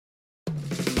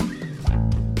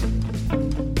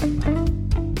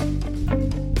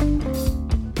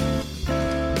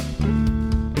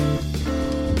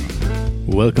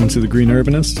Welcome to The Green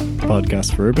Urbanist, the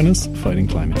podcast for urbanists fighting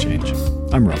climate change.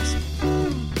 I'm Ross.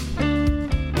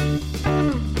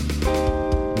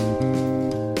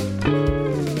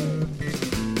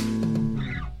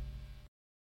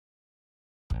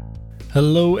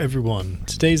 Hello everyone.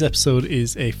 Today's episode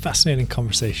is a fascinating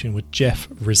conversation with Jeff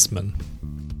Rissman.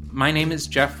 My name is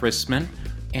Jeff Rissman,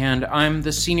 and I'm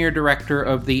the Senior Director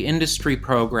of the Industry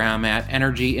Program at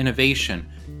Energy Innovation,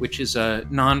 which is a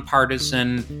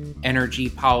nonpartisan energy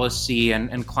policy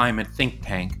and climate think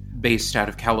tank based out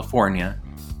of California.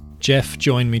 Jeff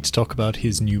joined me to talk about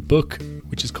his new book,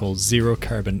 which is called Zero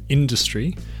Carbon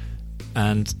Industry.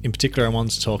 And in particular, I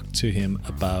wanted to talk to him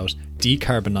about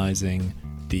decarbonising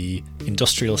the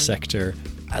industrial sector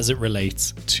as it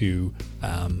relates to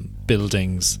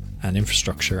buildings and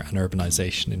infrastructure and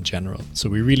urbanisation in general. So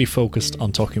we really focused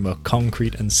on talking about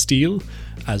concrete and steel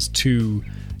as two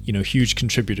huge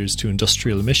contributors to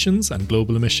industrial emissions and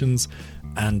global emissions,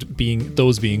 and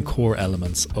being core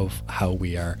elements of how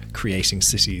we are creating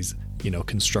cities,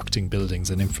 constructing buildings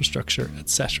and infrastructure,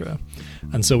 etc.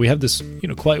 And so we have this,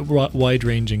 quite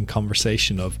wide-ranging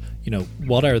conversation of,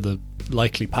 what are the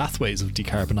likely pathways of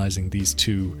decarbonising these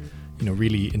two,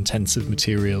 really intensive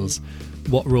materials?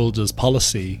 What role does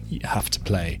policy have to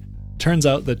play? Turns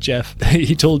out that Jeff,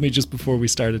 he told me just before we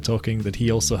started talking that he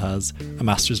also has a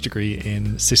master's degree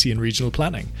in city and regional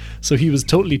planning. So he was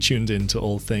totally tuned into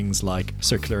all things like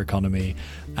circular economy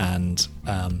and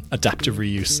adaptive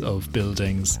reuse of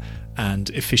buildings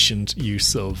and efficient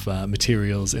use of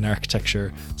materials in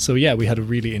architecture. So yeah, we had a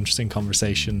really interesting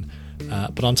conversation.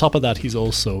 But on top of that, he's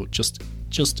also just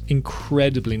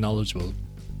incredibly knowledgeable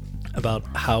about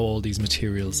how all these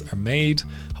materials are made,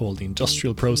 how all the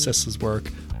industrial processes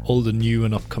work, all the new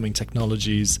and upcoming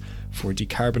technologies for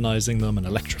decarbonising them and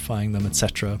electrifying them,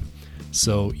 etc.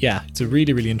 So yeah, it's a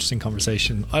really, really interesting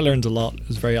conversation. I learned a lot. It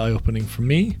was very eye-opening for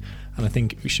me, and I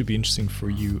think it should be interesting for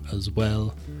you as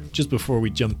well. Just before we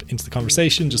jump into the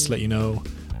conversation, just to let you know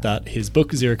that his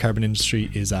book, Zero Carbon Industry,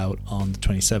 is out on the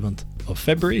 27th of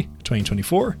February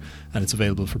 2024, and it's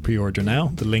available for pre-order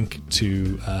now. The link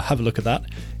to have a look at that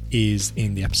is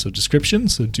in the episode description,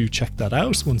 so do check that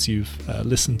out once you've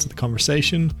listened to the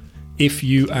conversation. If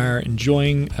you are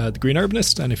enjoying The Green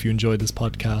Urbanist, and if you enjoy this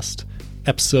podcast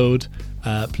episode,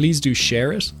 please do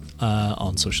share it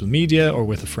on social media or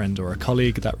with a friend or a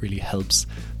colleague. That really helps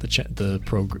the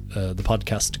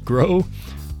podcast to grow.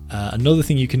 Another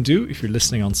thing you can do if you're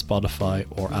listening on Spotify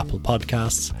or Apple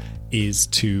Podcasts is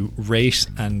to rate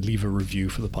and leave a review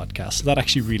for the podcast. So that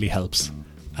actually really helps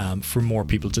for more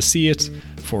people to see it,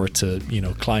 for it to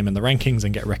climb in the rankings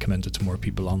and get recommended to more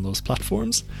people on those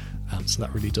platforms. So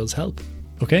that really does help.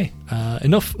 Okay,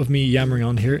 enough of me yammering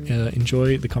on here.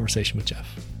 Enjoy the conversation with Jeff.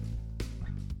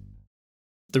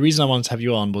 The reason I wanted to have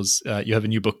you on was you have a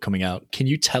new book coming out. Can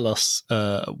you tell us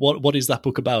what is that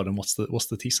book about, and what's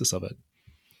the thesis of it?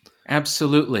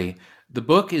 Absolutely. The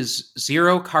book is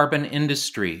Zero Carbon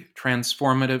Industry,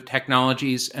 Transformative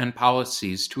Technologies and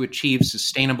Policies to Achieve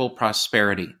Sustainable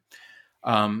Prosperity.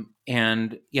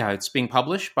 And yeah, it's being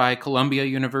published by Columbia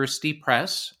University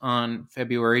Press on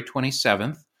February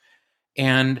 27th.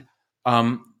 And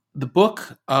the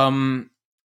book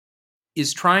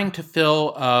is trying to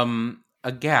fill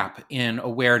a gap in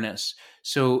awareness.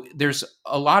 So there's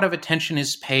a lot of attention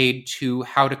is paid to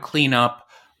how to clean up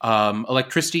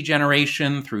electricity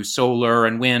generation through solar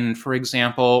and wind, for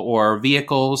example, or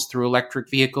vehicles through electric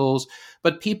vehicles.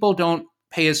 But people don't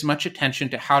pay as much attention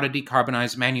to how to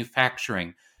decarbonize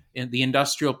manufacturing in the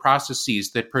industrial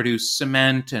processes that produce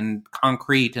cement and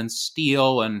concrete and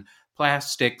steel and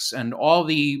plastics and all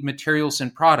the materials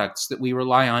and products that we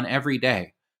rely on every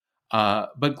day.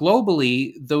 But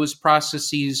globally, those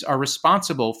processes are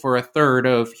responsible for a third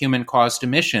of human-caused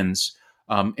emissions,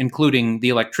 including the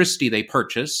electricity they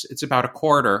purchase. It's about a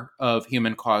quarter of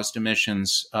human-caused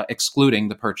emissions, excluding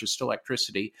the purchased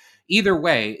electricity. Either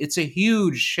way, it's a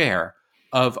huge share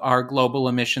of our global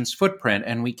emissions footprint,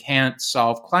 and we can't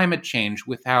solve climate change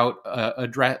without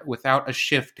a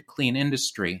shift to clean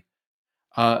industry.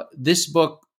 This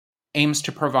book aims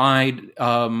to provide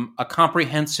a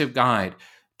comprehensive guide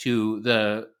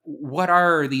to what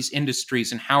are these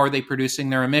industries and how are they producing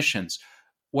their emissions?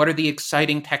 What are the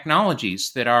exciting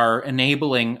technologies that are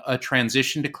enabling a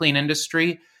transition to clean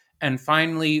industry? And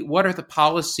finally, what are the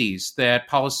policies that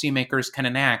policymakers can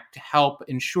enact to help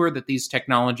ensure that these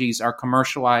technologies are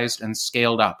commercialized and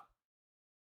scaled up?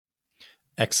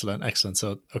 Excellent.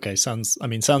 So, okay, sounds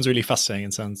really fascinating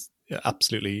and sounds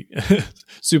absolutely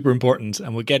super important.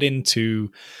 And we'll get into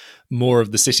more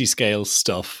of the city scale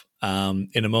stuff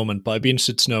in a moment. But I'd be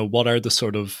interested to know, what are the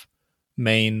sort of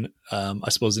main, I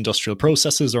suppose, industrial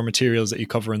processes or materials that you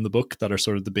cover in the book that are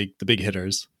sort of the big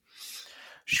hitters?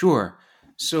 Sure.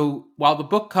 So while the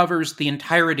book covers the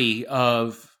entirety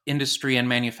of industry and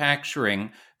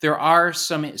manufacturing, there are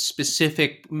some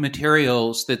specific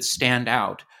materials that stand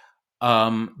out.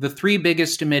 The three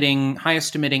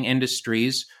highest emitting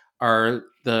industries are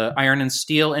the iron and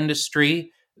steel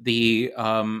industry, the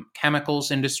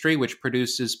chemicals industry, which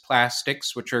produces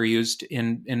plastics, which are used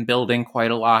in building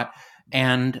quite a lot,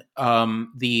 and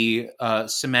the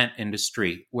cement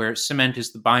industry, where cement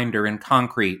is the binder in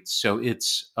concrete. So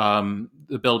it's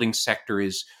the building sector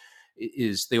is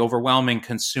the overwhelming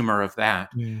consumer of that.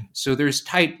 So there's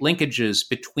tight linkages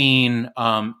between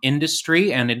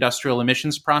industry and industrial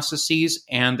emissions processes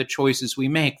and the choices we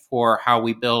make for how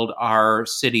we build our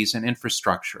cities and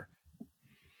infrastructure.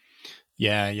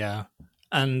 Yeah.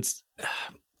 And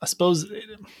I suppose,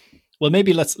 well,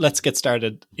 maybe let's get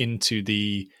started into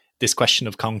this question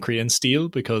of concrete and steel,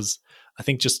 because I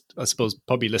think I suppose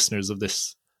probably listeners of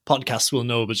this podcast will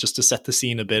know, but just to set the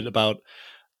scene a bit about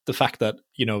the fact that,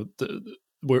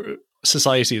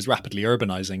 society is rapidly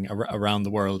urbanizing around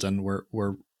the world, and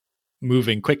we're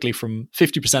moving quickly from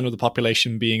 50% of the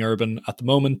population being urban at the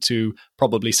moment to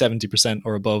probably 70%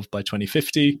 or above by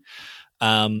 2050.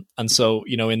 And so,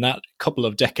 in that couple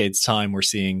of decades time, we're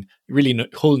seeing really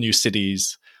whole new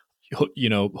cities,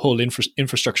 whole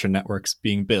infrastructure networks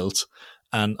being built.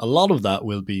 And a lot of that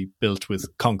will be built with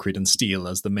concrete and steel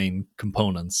as the main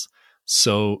components.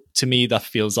 So to me, that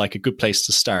feels like a good place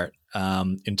to start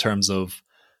in terms of,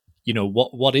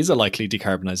 what is a likely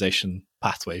decarbonization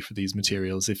pathway for these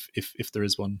materials, if there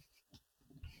is one?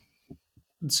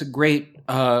 It's a great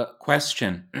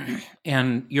question,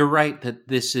 and you're right that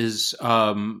this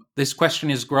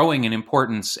question is growing in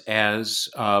importance as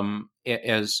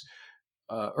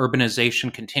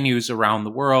urbanization continues around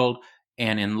the world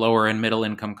and in lower and middle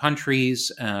income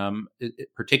countries,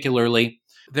 particularly.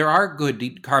 There are good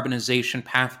decarbonization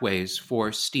pathways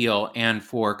for steel and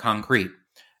for concrete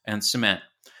and cement.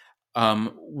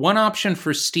 One option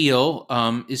for steel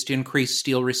is to increase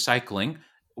steel recycling,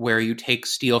 where you take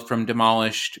steel from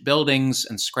demolished buildings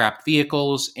and scrapped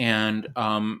vehicles and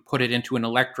put it into an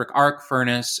electric arc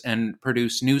furnace and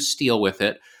produce new steel with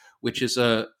it, which is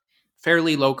a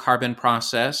fairly low carbon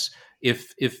process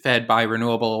if fed by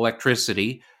renewable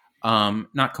electricity.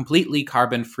 Not completely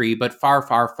carbon free, but far,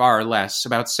 far, far less,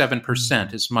 about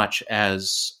 7% as much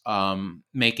as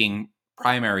making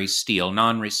primary steel,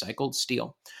 non-recycled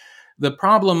steel. The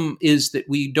problem is that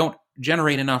we don't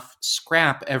generate enough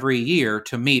scrap every year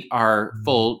to meet our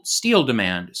full steel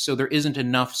demand. So there isn't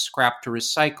enough scrap to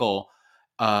recycle.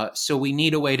 So we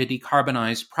need a way to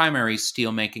decarbonize primary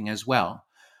steel making as well.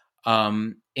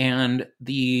 And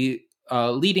the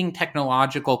leading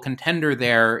technological contender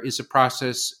there is a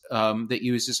process that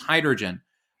uses hydrogen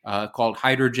called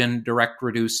hydrogen direct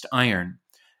reduced iron.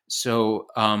 So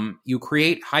you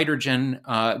create hydrogen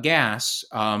gas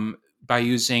by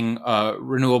using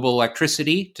renewable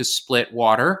electricity to split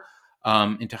water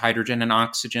into hydrogen and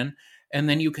oxygen. And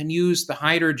then you can use the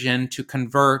hydrogen to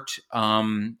convert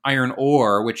iron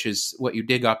ore, which is what you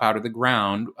dig up out of the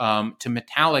ground, to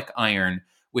metallic iron,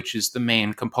 which is the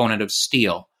main component of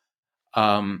steel.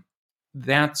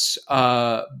 That's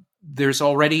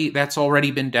already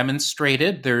been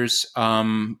demonstrated. There's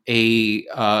a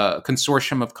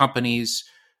consortium of companies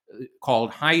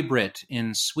called Hybrid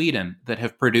in Sweden that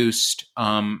have produced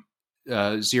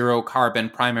zero carbon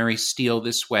primary steel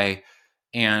this way,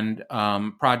 and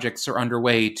projects are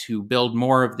underway to build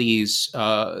more of these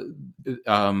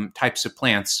types of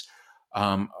plants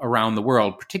around the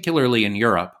world, particularly in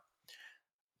Europe.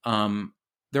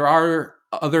 There are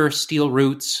other steel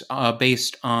routes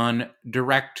based on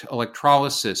direct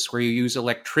electrolysis, where you use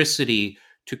electricity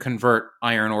to convert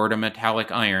iron ore to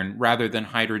metallic iron rather than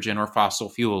hydrogen or fossil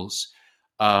fuels.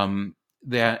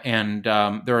 There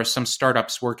are some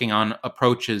startups working on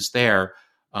approaches there,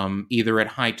 either at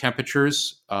high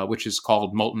temperatures, which is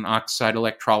called molten oxide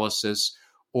electrolysis,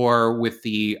 or with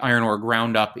the iron ore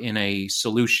ground up in a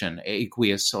solution,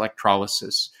 aqueous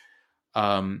electrolysis.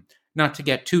 Not to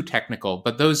get too technical,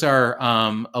 but those are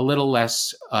a little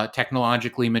less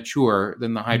technologically mature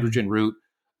than the hydrogen route,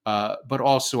 but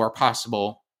also are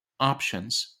possible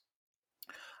options.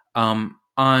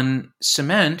 On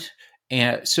cement,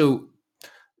 your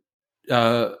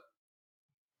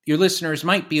listeners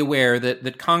might be aware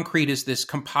that concrete is this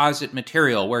composite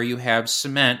material where you have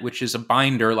cement, which is a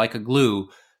binder like a glue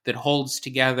that holds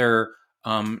together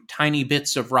tiny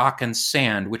bits of rock and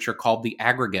sand, which are called the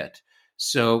aggregate.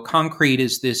 So concrete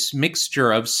is this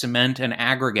mixture of cement and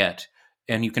aggregate,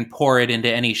 and you can pour it into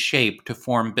any shape to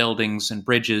form buildings and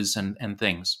bridges and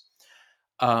things.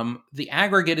 The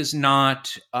aggregate is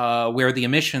not where the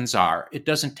emissions are. It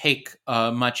doesn't take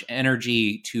much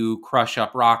energy to crush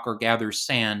up rock or gather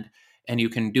sand, and you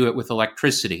can do it with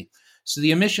electricity. So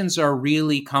the emissions are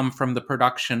really come from the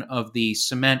production of the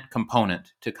cement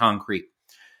component to concrete.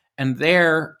 And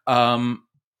the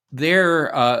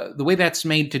way that's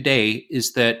made today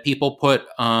is that people put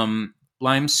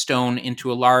limestone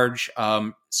into a large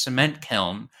cement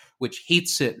kiln, which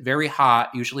heats it very hot,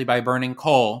 usually by burning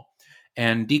coal,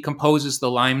 and decomposes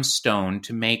the limestone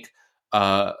to make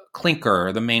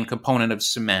clinker, the main component of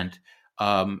cement.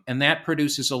 And that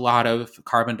produces a lot of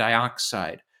carbon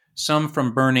dioxide, some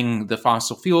from burning the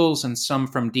fossil fuels and some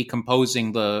from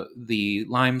decomposing the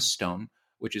limestone,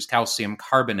 which is calcium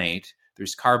carbonate.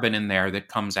 There's carbon in there that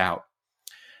comes out.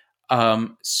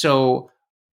 So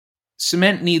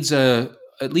cement needs at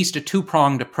least a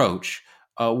two-pronged approach.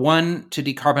 One, to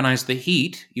decarbonize the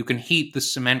heat. You can heat the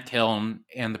cement kiln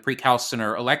and the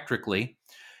precalciner electrically.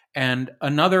 And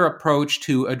another approach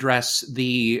to address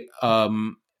the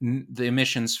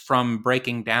emissions from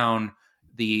breaking down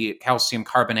the calcium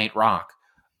carbonate rock,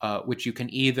 which you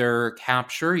can either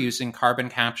capture using carbon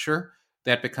capture.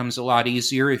 That becomes a lot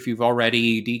easier if you've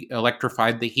already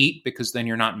electrified the heat, because then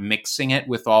you're not mixing it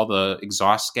with all the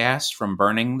exhaust gas from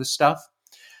burning the stuff.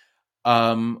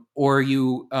 Or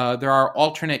there are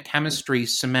alternate chemistry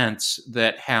cements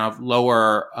that have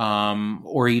lower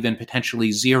or even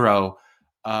potentially zero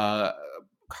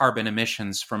carbon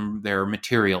emissions from their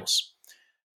materials.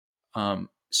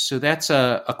 So that's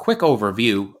a quick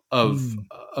overview of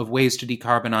ways to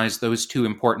decarbonize those two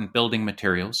important building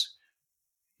materials.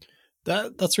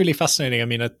 That's really fascinating. I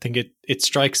mean, I think it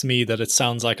strikes me that it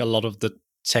sounds like a lot of the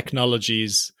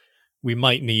technologies we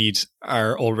might need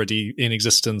are already in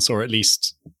existence, or at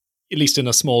least in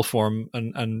a small form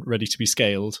and ready to be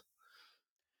scaled.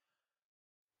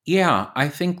 Yeah, I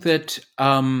think that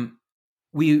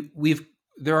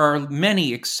there are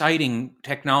many exciting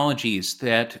technologies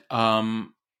that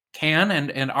can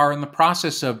and are in the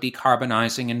process of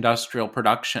decarbonizing industrial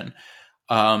production.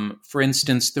 For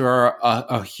instance, there are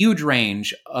a huge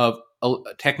range of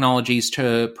technologies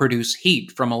to produce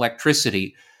heat from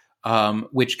electricity,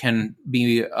 which can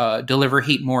deliver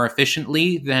heat more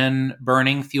efficiently than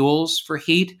burning fuels for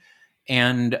heat,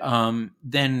 and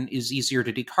then is easier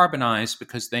to decarbonize,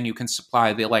 because then you can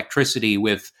supply the electricity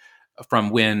from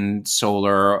wind,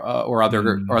 solar, or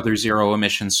other zero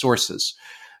emission sources.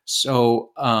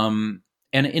 So,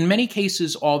 and in many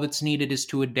cases, all that's needed is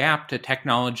to adapt a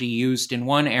technology used in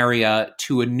one area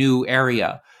to a new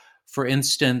area. For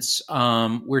instance,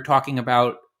 we're talking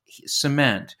about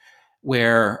cement,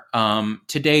 where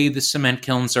today the cement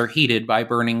kilns are heated by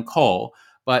burning coal.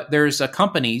 But there's a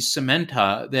company,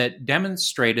 Cementa, that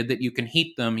demonstrated that you can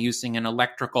heat them using an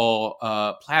electrical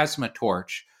plasma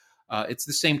torch. It's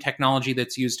the same technology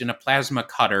that's used in a plasma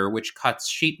cutter, which cuts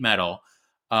sheet metal.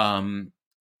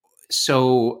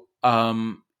 So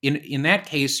in that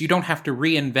case, you don't have to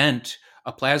reinvent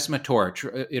a plasma torch.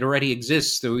 It already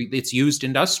exists. So it's used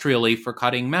industrially for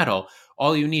cutting metal.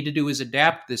 All you need to do is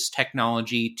adapt this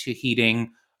technology to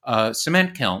heating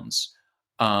cement kilns.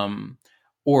 And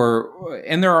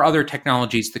there are other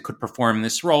technologies that could perform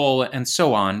this role, and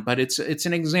so on. But it's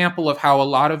an example of how a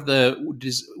lot of the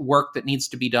work that needs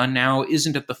to be done now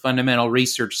isn't at the fundamental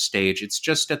research stage. It's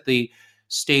just at the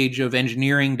stage of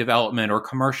engineering development or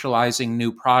commercializing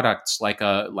new products, like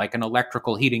an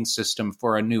electrical heating system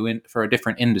for a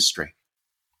different industry.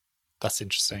 That's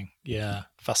interesting. Yeah,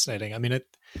 fascinating. I mean,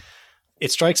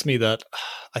 it strikes me that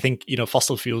I think,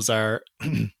 fossil fuels are,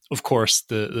 of course,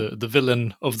 the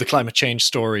villain of the climate change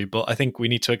story. But I think we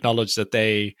need to acknowledge that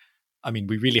we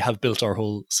really have built our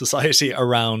whole society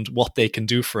around what they can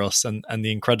do for us, and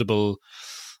the incredible,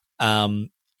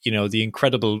 the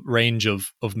incredible range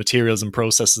of materials and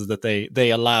processes that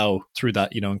they allow through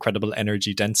that, incredible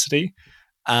energy density.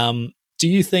 Do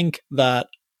you think that,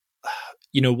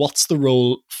 what's the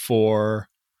role for?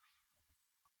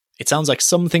 It sounds like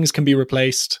some things can be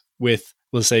replaced with,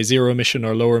 we'll say, zero emission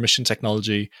or lower emission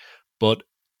technology, but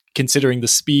considering the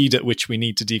speed at which we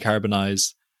need to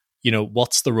decarbonize,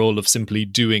 what's the role of simply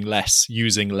doing less,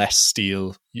 using less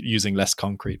steel, using less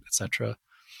concrete, etc.?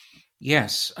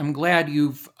 Yes, I'm glad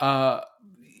you've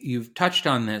touched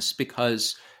on this,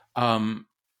 because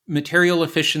material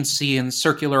efficiency and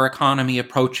circular economy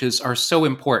approaches are so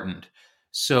important.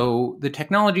 So the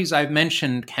technologies I've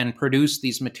mentioned can produce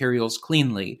these materials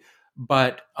cleanly,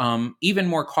 but even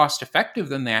more cost effective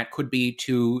than that could be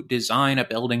to design a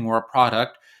building or a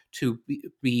product to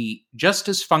be just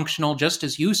as functional, just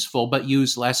as useful, but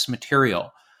use less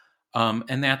material.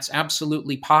 And that's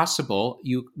absolutely possible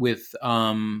with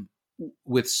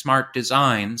smart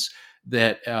designs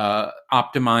that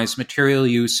optimize material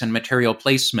use and material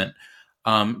placement.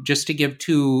 Just to give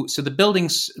two, so the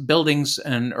buildings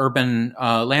and urban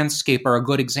landscape are a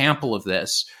good example of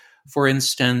this. For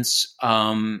instance,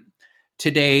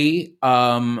 today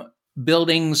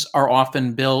buildings are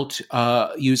often built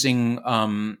using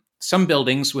some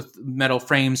buildings with metal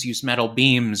frames use metal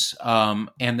beams,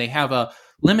 and they have a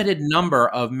limited number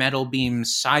of metal beam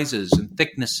sizes and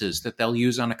thicknesses that they'll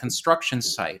use on a construction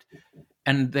site.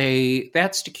 And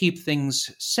that's to keep things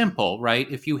simple, right?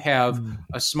 If you have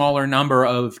a smaller number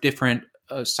of different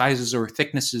sizes or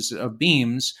thicknesses of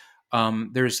beams,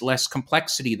 there's less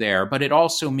complexity there. But it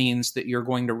also means that you're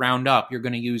going to round up. You're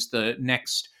going to use the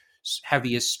next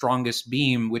heaviest, strongest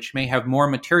beam, which may have more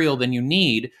material than you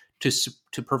need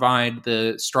to provide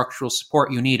the structural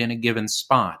support you need in a given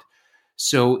spot.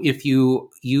 So if you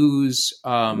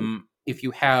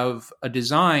have a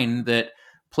design that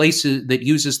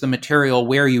uses the material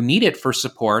where you need it for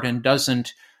support and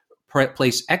doesn't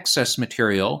place excess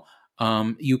material,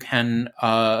 you can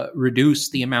reduce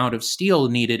the amount of steel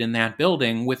needed in that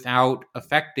building without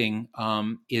affecting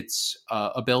its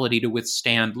ability to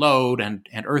withstand load and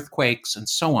earthquakes and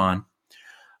so on.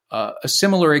 A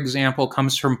similar example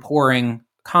comes from pouring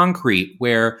concrete,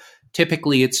 where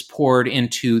typically it's poured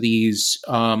into these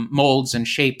molds and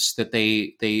shapes that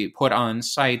they put on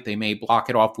site. They may block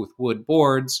it off with wood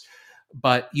boards,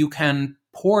 but you can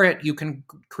pour it. You can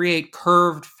create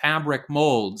curved fabric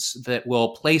molds that will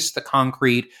place the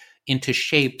concrete into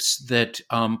shapes that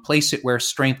place it where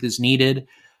strength is needed.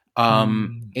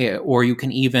 Or you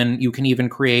can even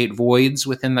create voids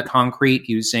within the concrete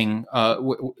using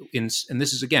and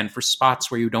this is again for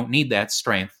spots where you don't need that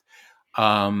strength.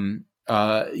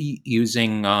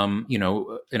 Using an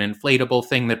inflatable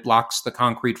thing that blocks the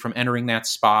concrete from entering that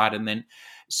spot, and then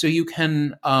so you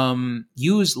can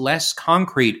use less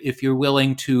concrete if you're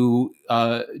willing to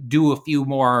do a few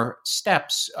more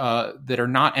steps that are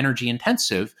not energy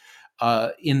intensive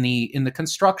in the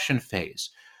construction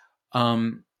phase.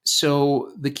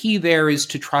 So the key there is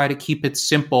to try to keep it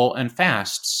simple and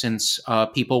fast, since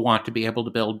people want to be able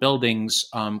to build buildings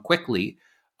quickly.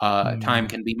 Time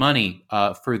can be money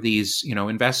for these,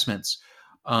 investments,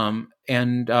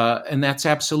 and that's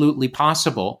absolutely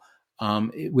possible as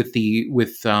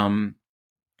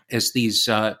these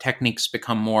techniques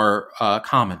become more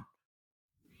common.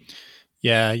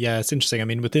 Yeah, it's interesting. I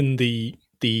mean, within the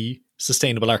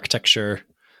sustainable architecture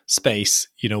space,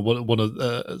 one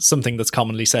of something that's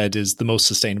commonly said is the most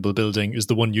sustainable building is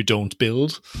the one you don't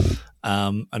build,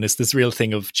 and it's this real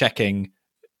thing of checking,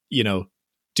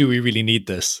 do we really need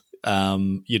this?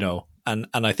 And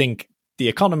I think the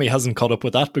economy hasn't caught up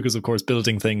with that, because of course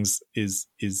building things is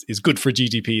good for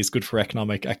GDP, is good for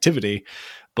economic activity,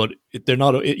 but they're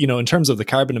not, in terms of the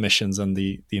carbon emissions and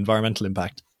the environmental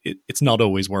impact, it's not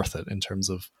always worth it in terms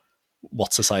of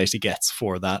what society gets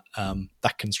for that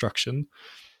construction.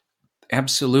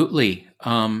 Absolutely.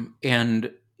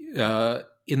 And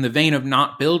in the vein of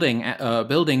not building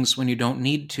buildings when you don't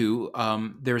need to,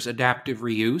 there's adaptive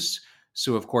reuse.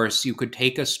 So, of course, you could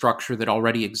take a structure that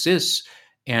already exists,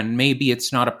 and maybe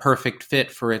it's not a perfect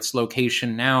fit for its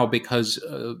location now because,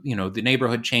 the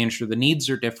neighborhood changed or the needs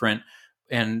are different.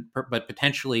 But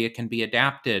potentially it can be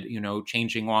adapted,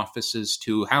 changing offices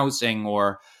to housing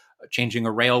or changing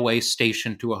a railway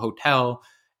station to a hotel.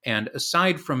 And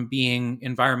aside from being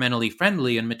environmentally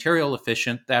friendly and material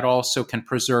efficient, that also can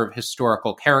preserve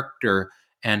historical character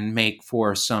and make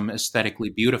for some aesthetically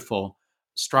beautiful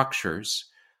structures.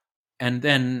 And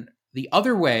then the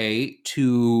other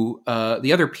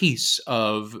piece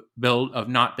of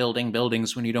not building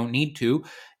buildings when you don't need to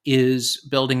is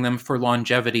building them for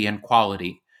longevity and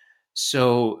quality.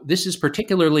 So this is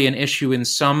particularly an issue in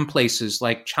some places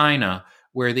like China,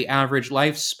 where the average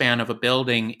lifespan of a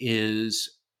building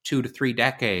is 2 to 3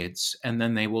 decades, and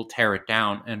then they will tear it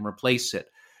down and replace it.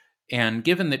 And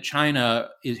given that China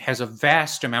has a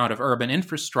vast amount of urban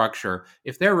infrastructure,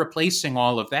 if they're replacing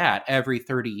all of that every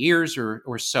 30 years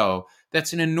or so,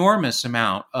 that's an enormous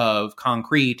amount of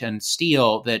concrete and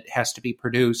steel that has to be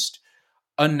produced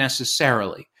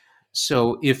unnecessarily.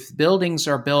 So if buildings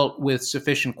are built with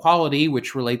sufficient quality,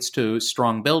 which relates to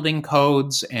strong building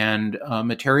codes and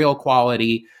material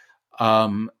quality,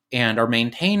 and are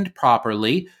maintained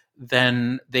properly,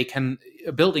 then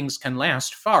buildings can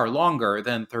last far longer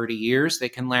than 30 years. They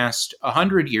can last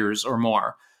 100 years or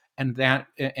more. And that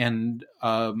is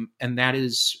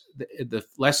the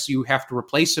less you have to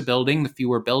replace a building, the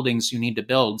fewer buildings you need to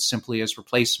build simply as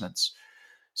replacements.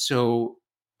 So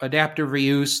adaptive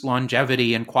reuse,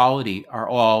 longevity, and quality are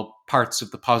all parts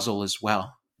of the puzzle as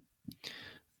well.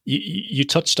 You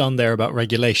touched on there about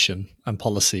regulation and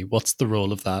policy. What's the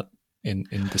role of that in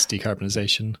this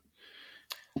decarbonisation?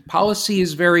 Policy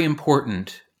is very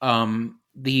important.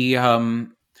 There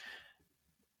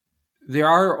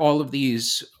are all of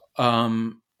these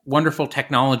wonderful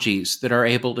technologies that are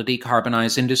able to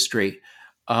decarbonize industry,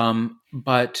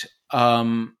 but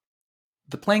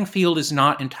the playing field is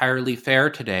not entirely fair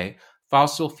today.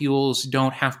 Fossil fuels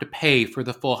don't have to pay for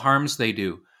the full harms they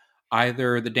do,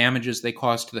 either the damages they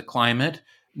cause to the climate,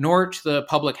 nor to the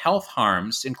public health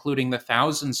harms, including the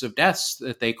thousands of deaths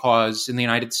that they cause in the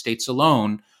United States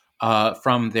alone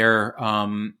from their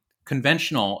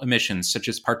conventional emissions, such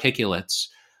as particulates,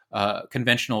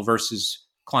 conventional versus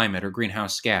climate or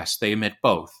greenhouse gas. They emit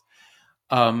both.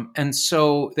 And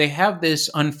so they have this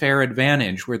unfair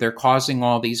advantage where they're causing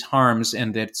all these harms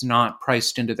and it's not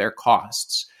priced into their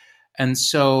costs. And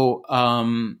so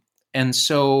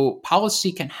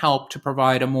policy can help to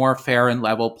provide a more fair and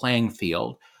level playing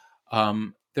field.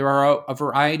 There are a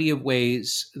variety of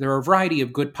ways, there are a variety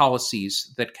of good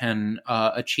policies that can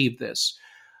achieve this.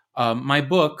 My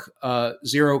book,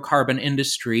 Zero Carbon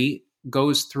Industry,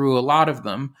 goes through a lot of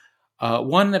them.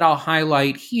 One that I'll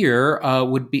highlight here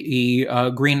would be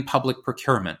green public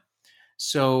procurement.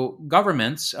 So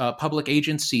governments, public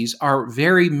agencies are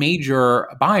very major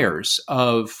buyers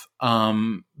of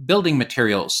building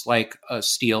materials like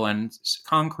steel and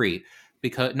concrete,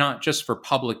 because not just for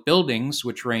public buildings,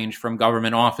 which range from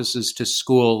government offices to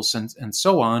schools and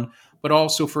so on, but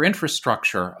also for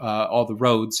infrastructure, all the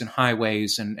roads and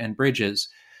highways and bridges.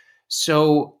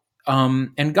 So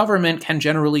and government can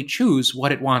generally choose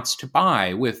what it wants to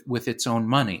buy with its own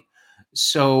money.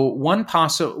 So one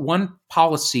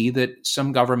policy that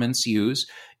some governments use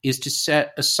is to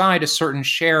set aside a certain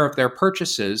share of their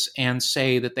purchases and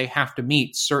say that they have to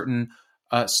meet certain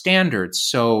standards.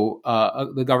 So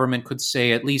the government could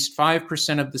say at least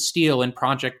 5% of the steel in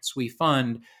projects we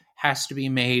fund has to be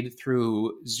made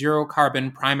through zero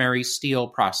carbon primary steel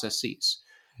processes.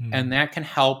 And that can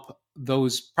help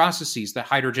those processes, the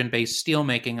hydrogen-based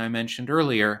steelmaking I mentioned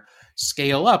earlier,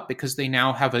 scale up because they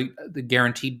now have the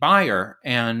guaranteed buyer,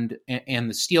 and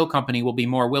the steel company will be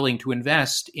more willing to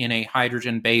invest in a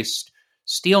hydrogen-based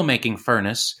steelmaking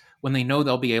furnace when they know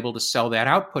they'll be able to sell that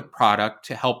output product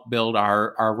to help build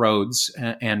our roads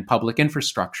and public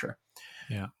infrastructure.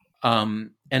 Yeah.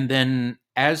 And then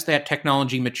as that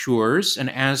technology matures and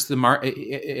as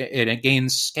it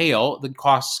gains scale, the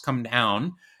costs come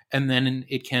down. And then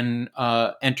it can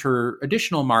enter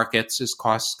additional markets as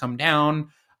costs come down.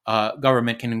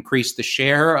 Government can increase the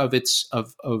share of its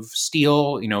of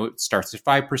steel. It starts at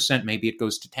 5%, maybe it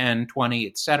goes to 10, 20,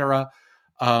 et cetera.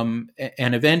 And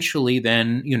eventually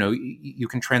then, you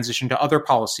can transition to other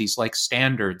policies like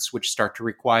standards, which start to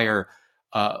require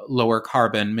lower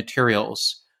carbon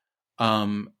materials.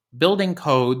 Building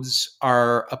codes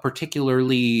are a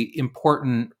particularly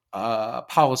important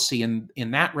policy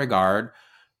in that regard,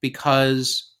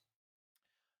 because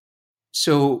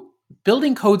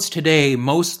building codes today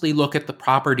mostly look at the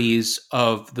properties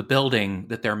of the building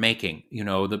that they're making,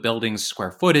 the building's square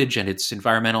footage and its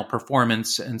environmental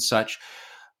performance and such.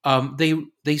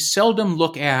 They seldom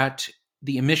look at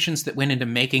the emissions that went into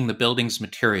making the building's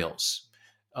materials.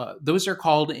 Those are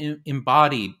called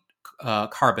embodied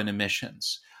carbon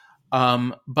emissions.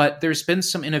 But there's been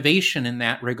some innovation in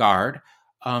that regard.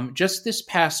 Just this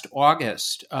past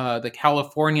August, the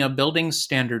California Building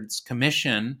Standards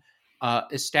Commission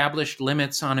established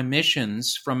limits on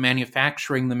emissions from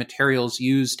manufacturing the materials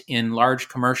used in large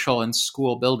commercial and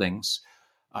school buildings.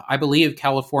 I believe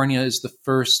California is the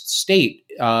first state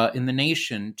in the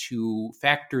nation to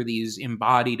factor these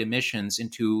embodied emissions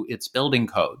into its building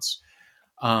codes.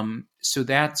 So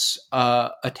that's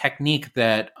a technique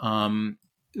that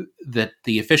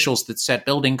the officials that set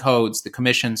building codes, the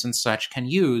commissions and such, can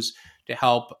use to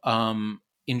help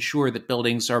ensure that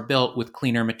buildings are built with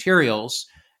cleaner materials.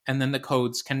 And then the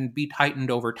codes can be tightened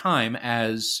over time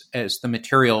as the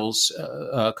materials,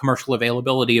 commercial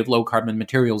availability of low carbon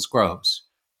materials grows.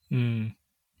 Mm.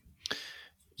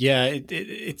 Yeah,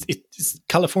 it's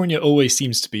California always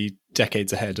seems to be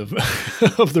decades ahead of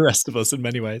of the rest of us in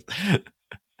many ways.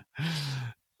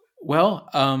 Well,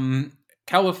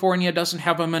 California doesn't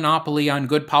have a monopoly on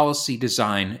good policy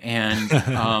design, and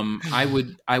I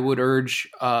would urge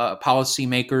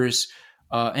policymakers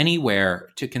anywhere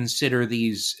to consider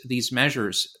these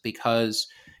measures, because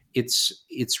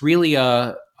it's really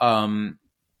it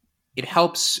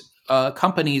helps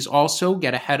companies also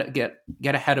get ahead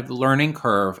of the learning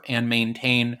curve and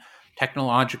maintain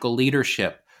technological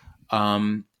leadership,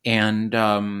 and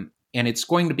And it's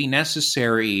going to be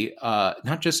necessary,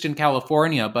 not just in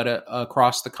California, but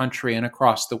across the country and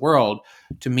across the world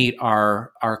to meet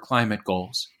our climate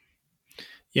goals.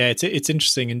 Yeah, it's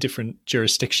interesting in different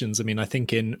jurisdictions. I mean, I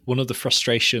think in one of the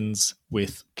frustrations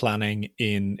with planning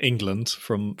in England,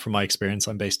 from my experience,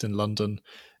 I'm based in London,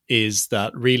 is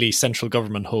that really central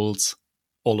government holds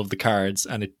all of the cards,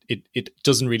 and it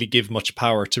doesn't really give much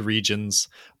power to regions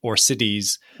or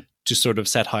cities to sort of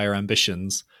set higher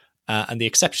ambitions. And the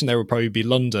exception there would probably be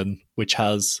London, which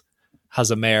has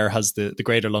a mayor, has the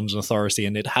Greater London Authority,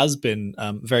 and it has been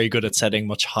very good at setting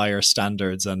much higher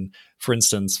standards. And for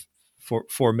instance,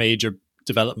 for major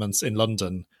developments in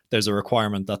London, there's a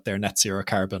requirement that they're net zero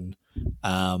carbon,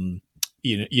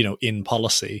 in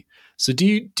policy. So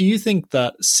do you think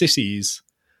that cities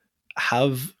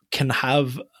can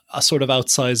have a sort of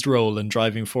outsized role in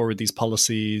driving forward these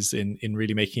policies in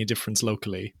really making a difference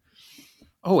locally?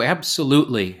 Oh,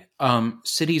 absolutely.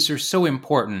 Cities are so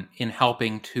important in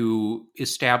helping to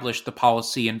establish the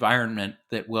policy environment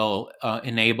that will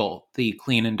enable the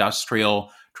clean industrial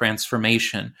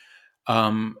transformation.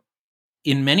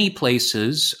 In many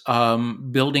places,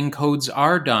 building codes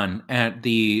are done at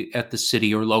the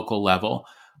city or local level.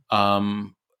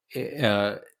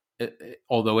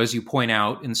 Although, as you point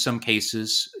out, in some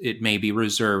cases it may be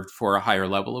reserved for a higher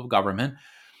level of government.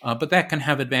 But that can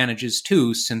have advantages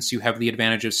too, since you have the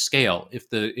advantage of scale. If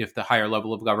the higher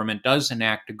level of government does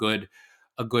enact a good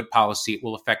policy, it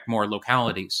will affect more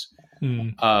localities.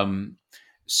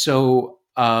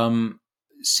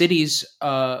 Cities,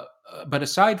 but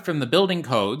aside from the building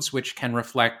codes, which can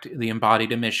reflect the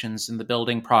embodied emissions in the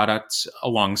building products,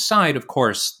 alongside, of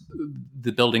course,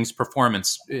 the building's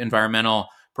performance, environmental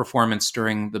performance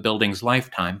during the building's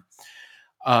lifetime,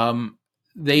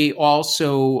 they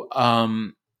also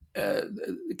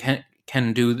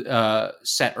can do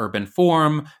set urban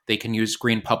form. They can use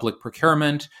green public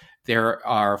procurement. There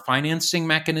are financing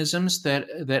mechanisms that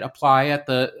apply at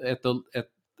the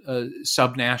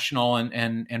subnational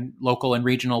and local and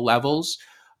regional levels.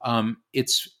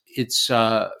 It's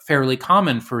fairly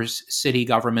common for city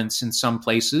governments in some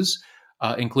places,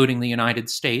 including the United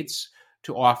States,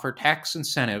 to offer tax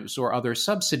incentives or other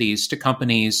subsidies to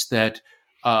companies that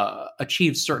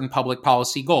achieve certain public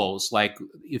policy goals. Like,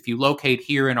 if you locate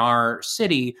here in our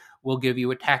city, we'll give you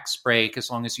a tax break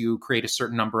as long as you create a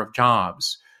certain number of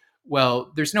jobs.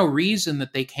 Well, there's no reason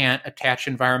that they can't attach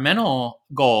environmental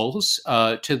goals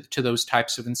to those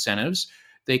types of incentives.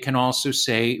 They can also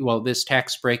say, well, this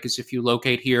tax break is if you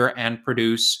locate here and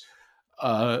produce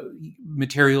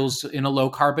materials in a low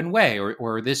carbon way,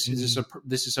 or this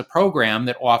is a program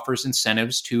that offers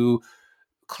incentives to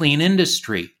clean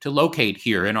industry to locate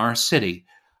here in our city,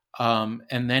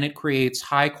 and then it creates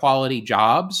high quality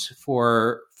jobs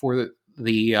for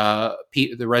the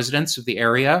residents of the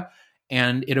area,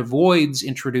 and it avoids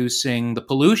introducing the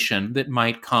pollution that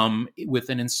might come with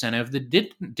an incentive that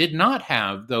did not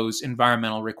have those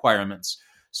environmental requirements.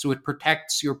 So it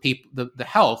protects your people, the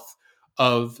health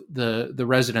of the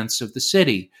residents of the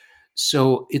city.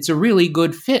 So it's a really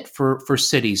good fit for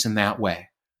cities in that way.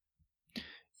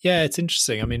 Yeah, it's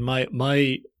interesting. I mean,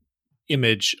 my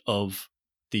image of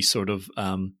the sort of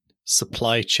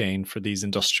supply chain for these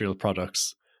industrial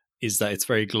products is that it's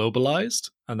very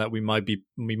globalized, and that we might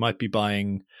be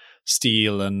buying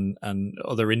steel and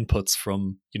other inputs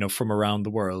from around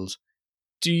the world.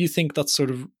 Do you think that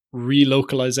sort of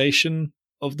relocalization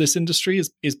of this industry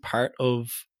is part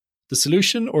of the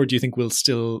solution, or do you think we'll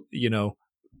still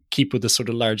keep with this sort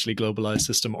of largely globalized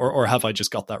system, or have I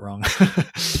just got that wrong?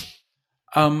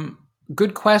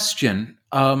 Good question.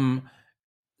 Well,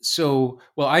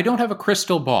 I don't have a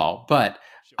crystal ball, but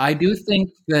I do think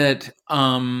that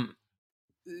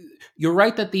you're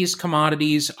right that these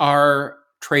commodities are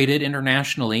traded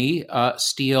internationally,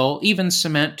 steel, even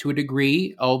cement to a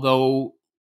degree, although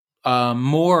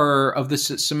more of the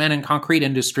cement and concrete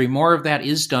industry, more of that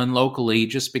is done locally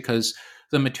just because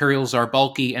the materials are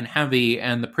bulky and heavy,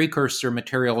 and the precursor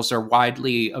materials are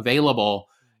widely available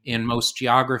in most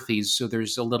geographies. So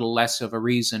there's a little less of a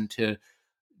reason to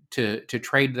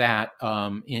trade that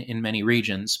in many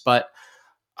regions. But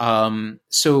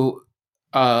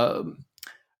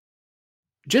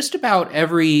just about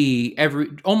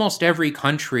almost every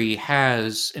country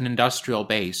has an industrial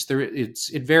base.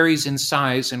 It varies in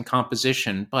size and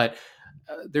composition, but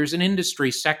there's an industry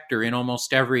sector in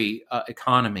almost every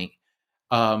economy.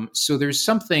 So there's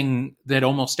something that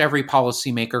almost every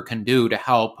policymaker can do to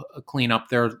help clean up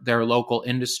their local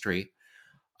industry.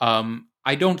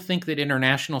 I don't think that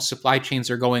international supply chains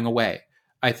are going away.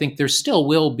 I think there still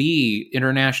will be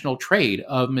international trade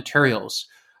of materials,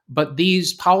 But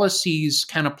these policies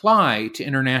can apply to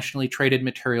internationally traded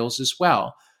materials as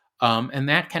well. And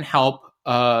that can help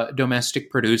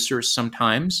domestic producers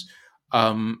sometimes.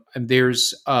 And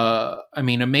there's, a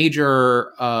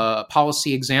major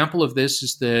policy example of this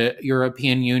is the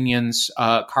European Union's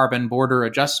carbon border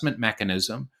adjustment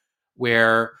mechanism,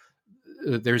 where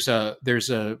there's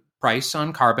a price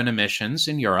on carbon emissions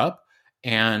in Europe,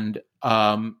 and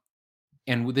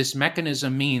this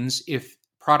mechanism means if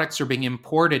products are being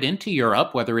imported into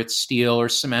Europe, whether it's steel or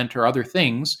cement or other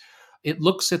things, it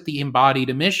looks at the embodied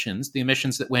emissions, the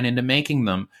emissions that went into making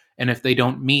them. And if they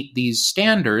don't meet these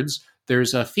standards,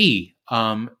 there's a fee,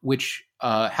 which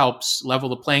helps level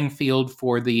the playing field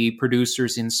for the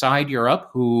producers inside Europe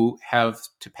who have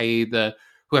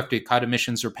to cut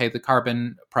emissions or pay the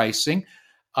carbon pricing.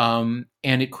 And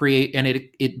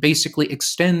it basically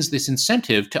extends this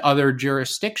incentive to other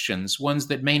jurisdictions, ones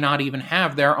that may not even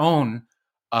have their own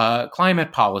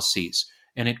climate policies.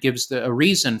 And it gives a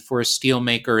reason for a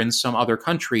steelmaker in some other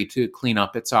country to clean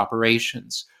up its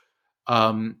operations.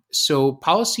 So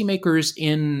policymakers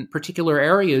in particular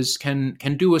areas can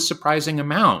do a surprising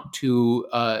amount to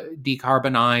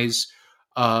decarbonize,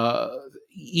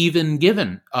 even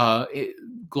given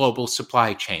global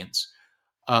supply chains.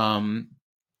 And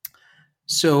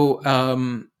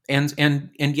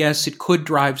yes, it could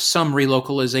drive some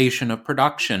relocalization of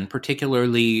production,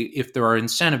 particularly if there are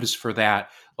incentives for that,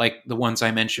 like the ones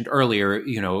I mentioned earlier.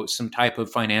 Some type of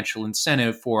financial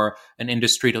incentive for an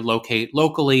industry to locate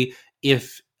locally,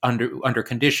 if under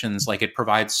conditions like it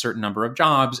provides a certain number of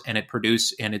jobs and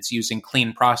it's using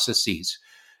clean processes.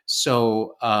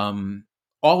 So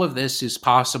all of this is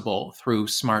possible through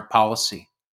smart policy.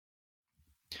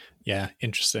 Yeah,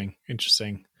 interesting.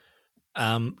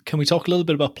 Can we talk a little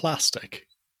bit about plastic?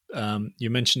 You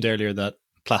mentioned earlier that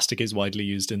plastic is widely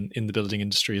used in the building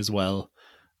industry as well.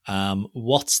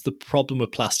 What's the problem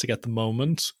with plastic at the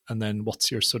moment? And then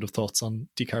what's your sort of thoughts on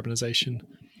decarbonization?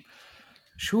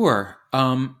 Sure.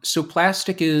 So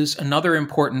plastic is another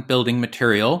important building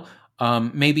material,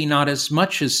 maybe not as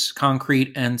much as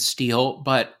concrete and steel,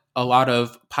 but a lot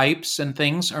of pipes and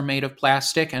things are made of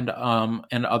plastic and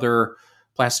other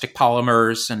plastic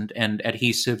polymers and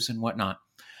adhesives and whatnot.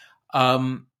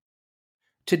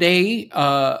 Today,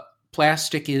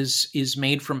 plastic is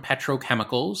made from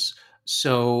petrochemicals.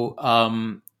 So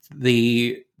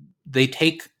the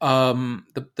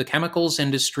chemicals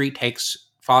industry takes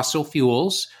fossil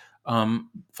fuels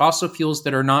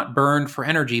that are not burned for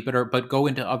energy, but go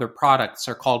into other products,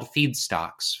 are called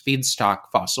feedstock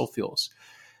fossil fuels.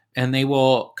 And they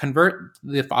will convert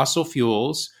the fossil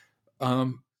fuels,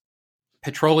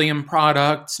 petroleum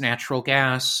products, natural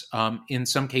gas, in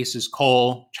some cases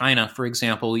coal. China, for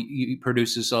example,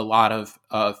 produces a lot of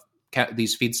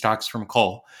these feedstocks from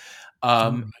coal.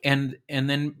 And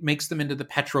then makes them into the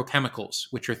petrochemicals,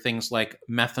 which are things like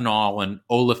methanol and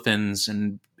olefins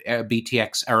and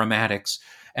BTX aromatics.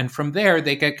 And from there,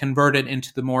 they get converted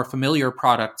into the more familiar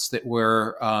products that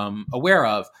we're aware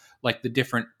of, like the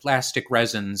different plastic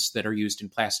resins that are used in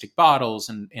plastic bottles,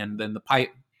 and then the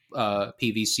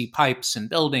PVC pipes and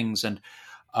buildings and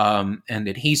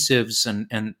adhesives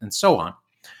and so on,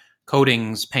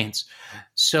 coatings, paints.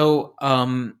 So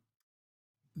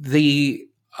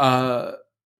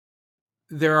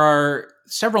there are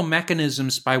several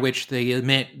mechanisms by which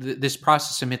this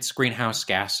process emits greenhouse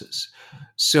gases.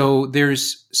 So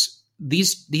there's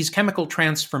these chemical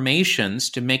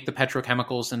transformations to make the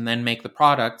petrochemicals and then make the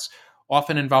products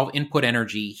often involve input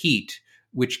energy, heat,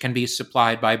 which can be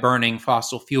supplied by burning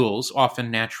fossil fuels,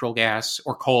 often natural gas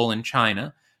or coal in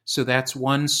China. So that's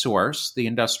one source, the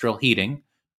industrial heating.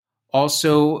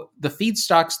 Also, the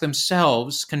feedstocks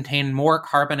themselves contain more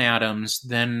carbon atoms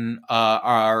than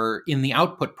are in the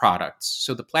output products.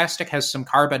 So the plastic has some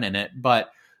carbon in it, but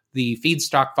the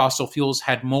feedstock fossil fuels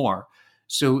had more.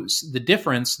 So the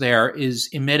difference there is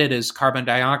emitted as carbon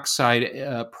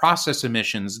dioxide process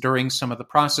emissions during some of the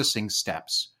processing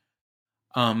steps.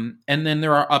 And then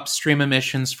there are upstream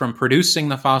emissions from producing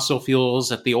the fossil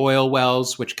fuels at the oil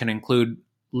wells, which can include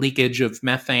leakage of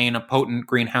methane, a potent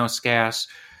greenhouse gas.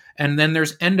 And then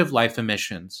there's end-of-life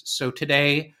emissions. So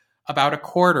today, about a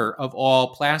quarter of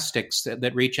all plastics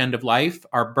that reach end of life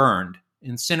are burned,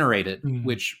 incinerated,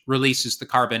 which releases the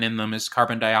carbon in them as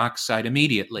carbon dioxide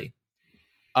immediately.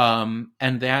 And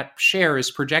that share is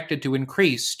projected to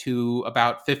increase to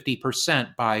about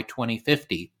 50% by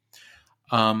 2050.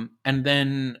 And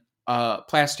then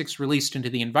plastics released into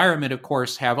the environment, of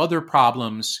course, have other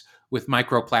problems with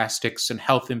microplastics and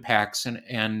health impacts,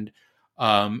 and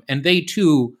they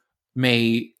too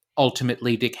may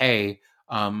ultimately decay.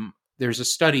 there's a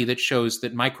study that shows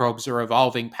that microbes are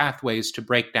evolving pathways to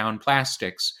break down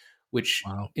plastics, which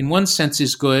Wow. in one sense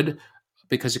is good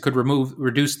because it could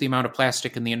reduce the amount of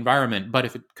plastic in the environment. But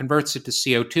if it converts it to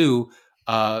CO2,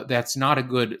 that's not a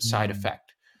good side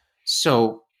effect.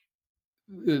 So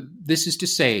this is to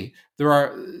say there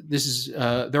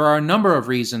are a number of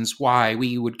reasons why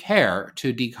we would care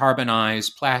to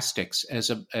decarbonize plastics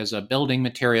as a building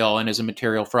material and as a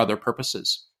material for other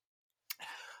purposes.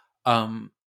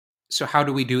 So how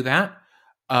do we do that?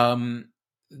 One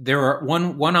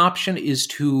option is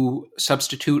to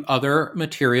substitute other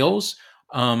materials.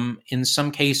 In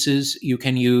some cases, you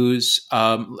can use,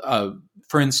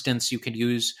 for instance, you could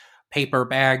use paper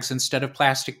bags instead of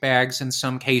plastic bags in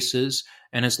some cases.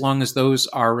 And as long as those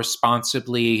are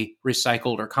responsibly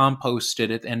recycled or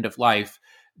composted at the end of life,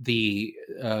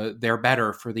 they're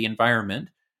better for the environment.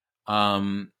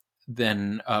 Whereas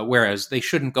they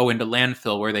shouldn't go into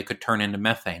landfill where they could turn into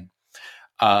methane.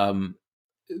 There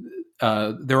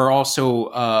are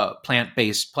also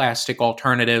plant-based plastic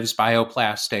alternatives,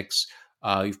 bioplastics.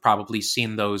 You've probably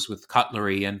seen those with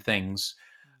cutlery and things.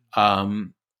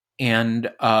 And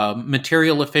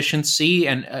material efficiency,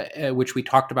 and which we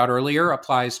talked about earlier,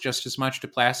 applies just as much to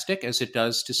plastic as it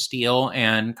does to steel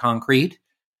and concrete.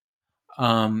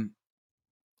 And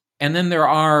then there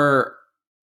are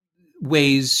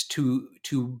ways to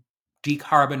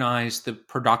decarbonize the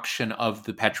production of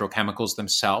the petrochemicals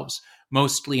themselves,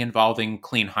 mostly involving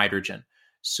clean hydrogen.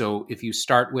 So if you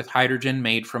start with hydrogen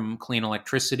made from clean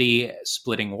electricity,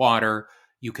 splitting water,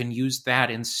 you can use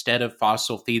that instead of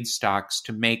fossil feedstocks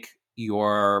to make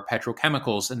your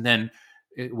petrochemicals. And then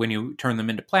when you turn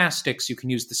them into plastics, you can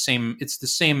use it's the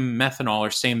same methanol or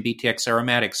same BTX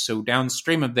aromatics. So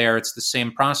downstream of there, it's the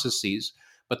same processes,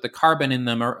 but the carbon in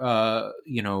them are,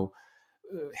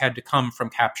 had to come from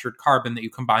captured carbon that you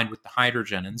combined with the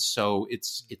hydrogen. And so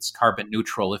it's carbon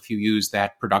neutral if you use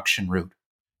that production route.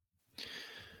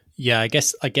 Yeah, I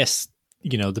guess,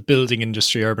 the building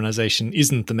industry urbanization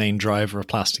isn't the main driver of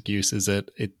plastic use, is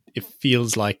it? It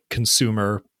feels like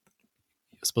consumer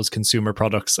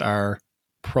products are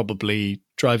probably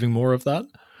driving more of that.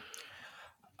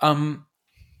 The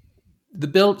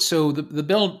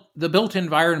built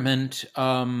environment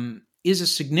is a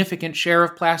significant share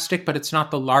of plastic, but it's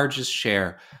not the largest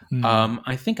share.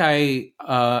 I think I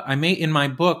may, in my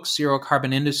book, Zero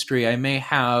Carbon Industry, I may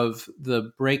have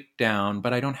the breakdown,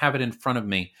 but I don't have it in front of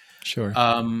me. Sure.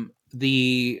 But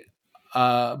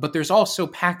there's also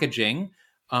packaging,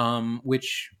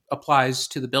 which applies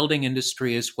to the building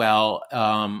industry as well,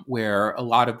 where a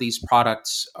lot of these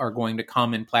products are going to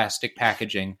come in plastic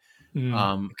packaging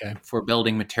for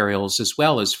building materials as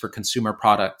well as for consumer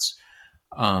products.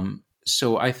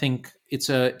 So I think it's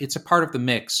a part of the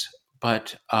mix,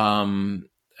 but and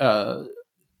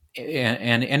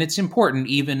it's important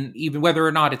even whether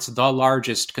or not it's the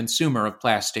largest consumer of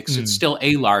plastics, it's still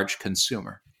a large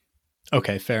consumer.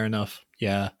 Okay, fair enough.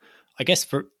 Yeah. I guess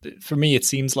for me, it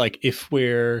seems like if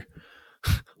we're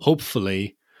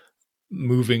hopefully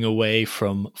moving away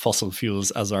from fossil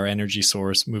fuels as our energy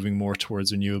source, moving more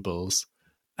towards renewables,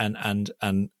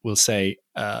 and we'll say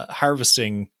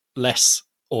harvesting less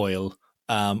oil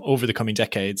over the coming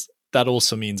decades, that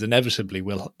also means inevitably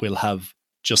we'll have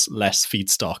just less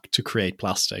feedstock to create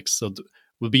plastics. So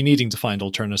we'll be needing to find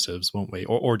alternatives, won't we?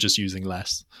 Or just using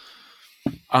less.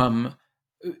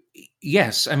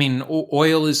 Yes, I mean,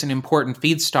 oil is an important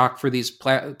feedstock for these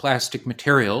plastic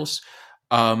materials.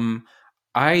 I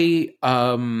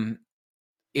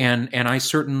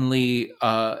certainly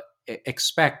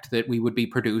expect that we would be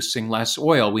producing less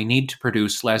oil. We need to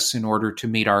produce less in order to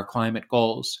meet our climate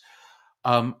goals.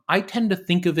 I tend to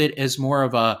think of it as more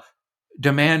of a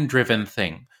demand-driven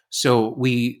thing. So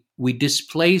we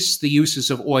displace the uses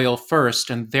of oil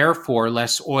first, and therefore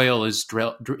less oil is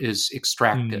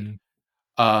extracted.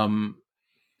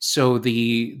 So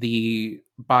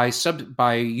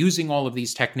by using all of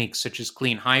these techniques, such as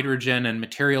clean hydrogen and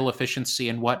material efficiency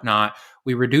and whatnot,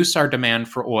 we reduce our demand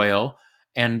for oil,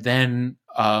 and then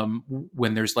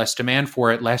when there's less demand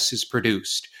for it, less is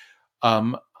produced.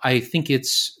 I think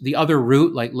it's the other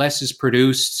route, like less is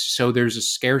produced, so there's a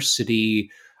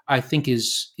scarcity, I think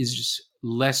is just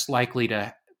less likely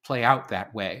to play out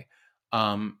that way.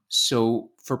 So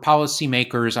for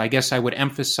policymakers, I guess I would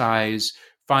emphasize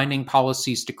finding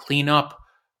policies to clean up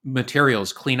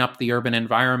materials, clean up the urban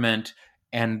environment,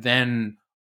 and then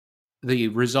the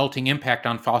resulting impact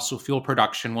on fossil fuel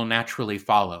production will naturally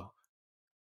follow.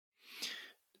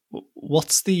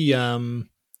 What's the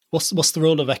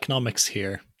role of economics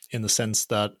here, in the sense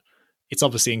that it's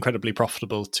obviously incredibly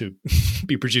profitable to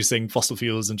be producing fossil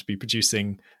fuels and to be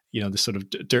producing, the sort of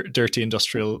dirty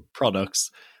industrial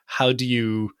products. How do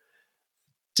you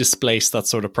displace that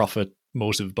sort of profit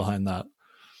motive behind that?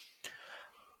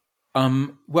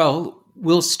 Well,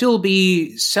 we'll still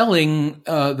be selling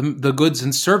the goods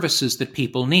and services that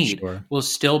people need. Sure. We'll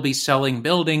still be selling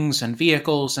buildings and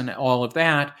vehicles and all of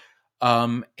that.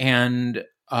 And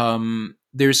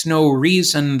there's no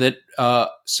reason that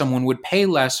someone would pay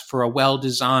less for a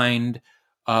well-designed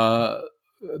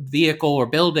vehicle or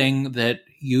building that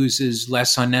uses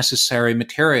less unnecessary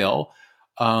material,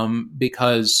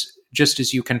 because just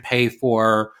as you can pay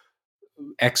for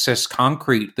excess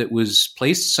concrete that was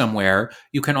placed somewhere,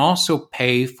 you can also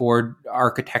pay for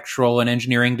architectural and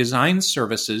engineering design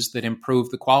services that improve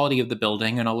the quality of the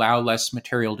building and allow less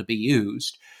material to be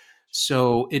used.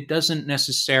 So it doesn't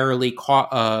necessarily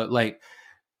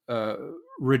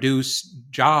reduce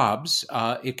jobs.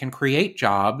 It can create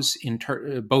jobs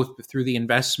both through the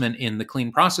investment in the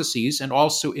clean processes and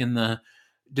also in the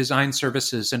design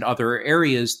services and other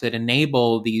areas that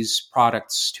enable these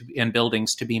products and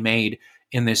buildings to be made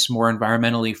in this more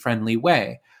environmentally friendly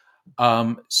way.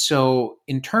 So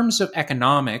in terms of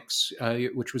economics,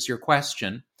 which was your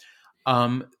question,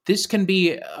 this can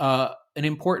be an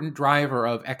important driver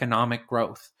of economic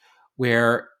growth,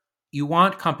 where you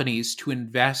want companies to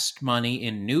invest money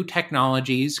in new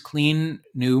technologies, clean,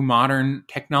 new, modern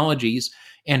technologies,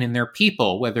 and in their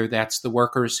people, whether that's the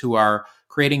workers who are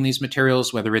creating these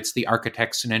materials, whether it's the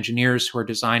architects and engineers who are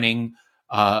designing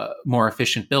more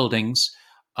efficient buildings.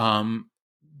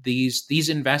 These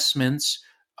investments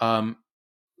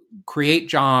create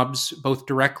jobs both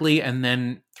directly and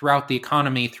then throughout the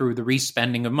economy through the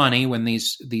respending of money when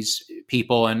these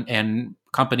people and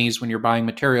companies, when you're buying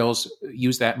materials,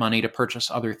 use that money to purchase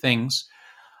other things.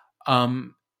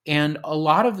 And a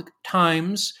lot of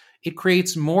times it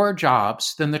creates more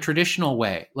jobs than the traditional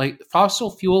way. Like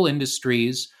fossil fuel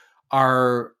industries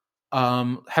are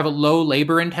have a low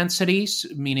labor intensity,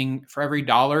 meaning for every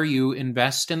dollar you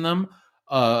invest in them,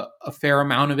 a fair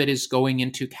amount of it is going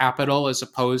into capital as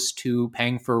opposed to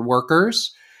paying for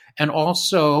workers. And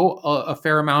also a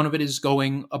fair amount of it is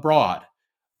going abroad.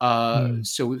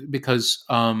 So because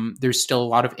there's still a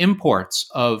lot of imports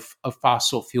of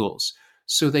fossil fuels.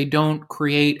 So they don't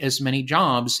create as many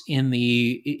jobs in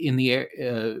the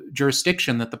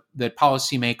jurisdiction that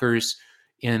policymakers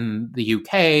in the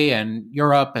UK and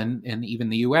Europe and even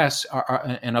the US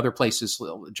and other places,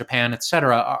 Japan, et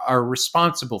cetera, are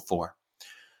responsible for.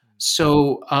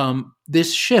 So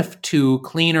this shift to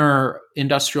cleaner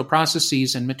industrial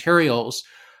processes and materials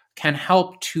can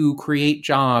help to create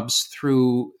jobs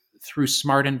through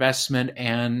smart investment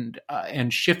and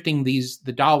shifting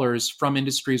the dollars from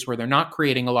industries where they're not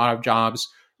creating a lot of jobs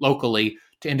locally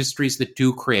to industries that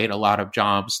do create a lot of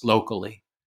jobs locally.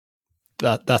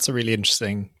 That's a really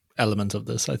interesting element of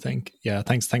this, I think. Yeah,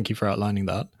 thank you for outlining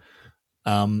that.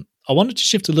 I wanted to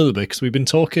shift a little bit because we've been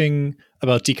talking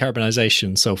about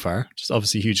decarbonization so far, which is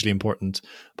obviously hugely important.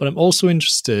 But I'm also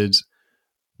interested,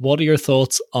 what are your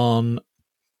thoughts on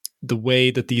the way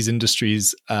that these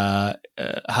industries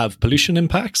have pollution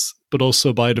impacts, but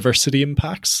also biodiversity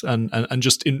impacts and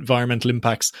just environmental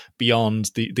impacts beyond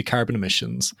the carbon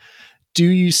emissions? Do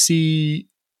you see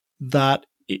that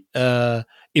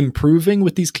improving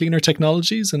with these cleaner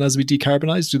technologies? And as we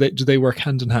decarbonize, do they work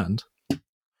hand in hand?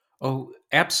 Oh,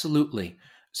 absolutely.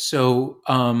 So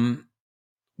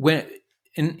when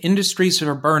in industries that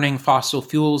are burning fossil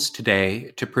fuels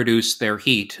today to produce their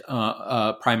heat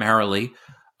primarily,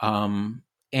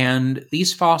 and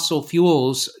these fossil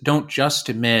fuels don't just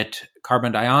emit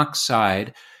carbon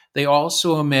dioxide, they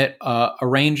also emit a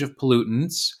range of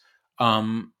pollutants.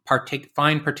 Fine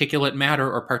particulate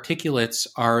matter or particulates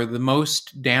are the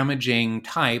most damaging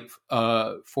type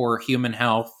for human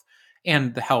health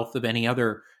and the health of any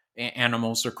other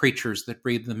animals or creatures that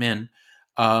breathe them in.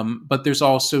 But there's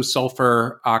also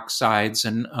sulfur oxides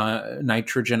and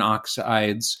nitrogen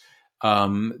oxides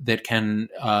that can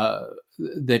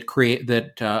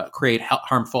create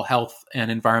harmful health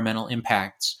and environmental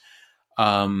impacts.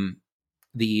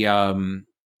 The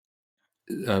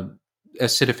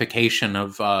acidification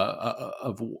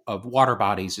of water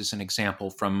bodies is an example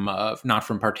from not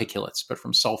from particulates but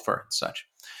from sulfur and such.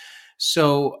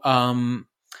 So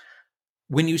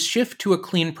when you shift to a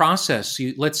clean process,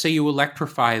 let's say you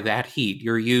electrify that heat.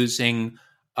 You're using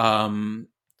an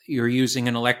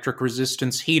electric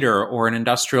resistance heater or an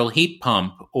industrial heat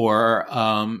pump or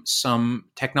some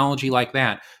technology like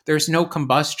that. There's no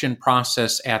combustion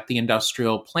process at the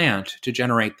industrial plant to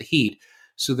generate the heat.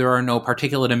 So there are no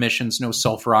particulate emissions, no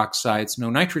sulfur oxides, no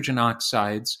nitrogen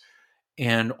oxides,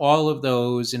 and all of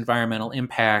those environmental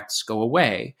impacts go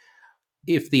away.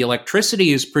 if the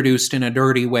electricity is produced in a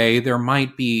dirty way, there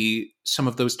might be some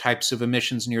of those types of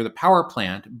emissions near the power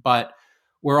plant, but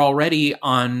we're already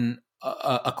on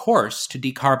a course to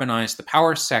decarbonize the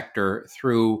power sector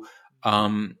through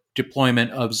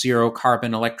deployment of zero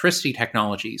carbon electricity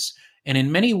technologies. And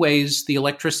in many ways, the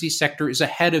electricity sector is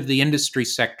ahead of the industry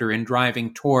sector in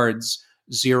driving towards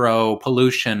zero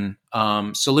pollution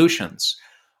solutions.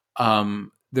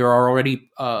 There are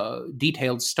already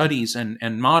detailed studies and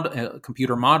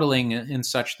computer modeling and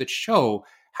such that show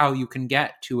how you can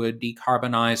get to a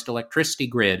decarbonized electricity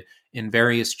grid in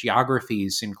various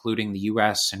geographies, including the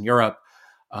US and Europe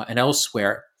and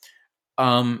elsewhere.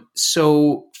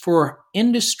 So for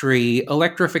industry,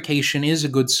 electrification is a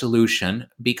good solution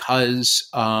because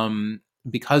of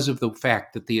the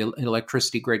fact that the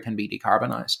electricity grid can be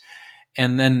decarbonized.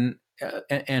 And then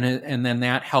and then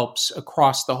that helps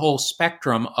across the whole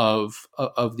spectrum of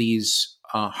these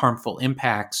harmful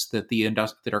impacts that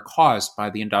that are caused by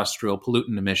the industrial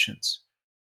pollutant emissions.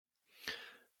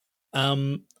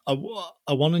 I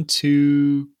wanted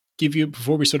to give you,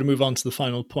 before we sort of move on to the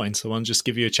final points, I want to just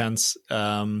give you a chance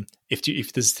if you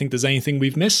think there's anything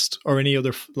we've missed or any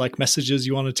other like messages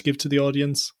you wanted to give to the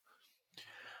audience.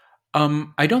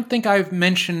 I don't think I've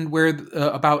mentioned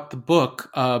about the book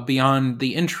beyond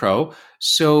the intro.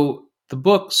 So the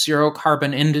book Zero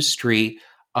Carbon Industry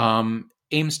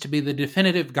aims to be the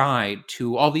definitive guide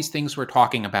to all these things we're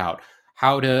talking about.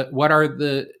 What are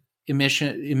the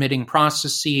emitting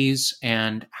processes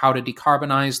and how to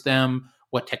decarbonize them?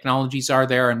 What technologies are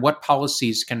there, and what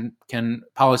policies can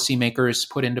policymakers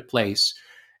put into place?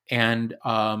 And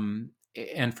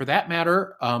for that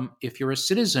matter, if you're a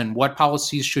citizen, what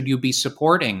policies should you be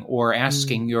supporting or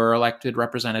asking your elected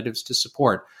representatives to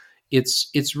support?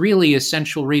 It's really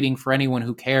essential reading for anyone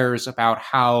who cares about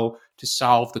how to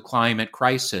solve the climate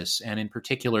crisis, and in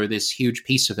particular, this huge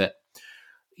piece of it.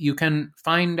 You can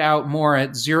find out more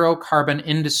at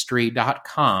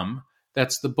zerocarboninindustry.com.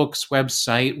 That's the book's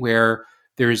website, where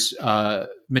there's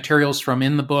materials from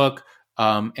in the book,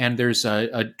 and there's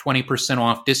a 20%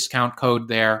 off discount code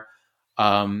there.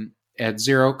 At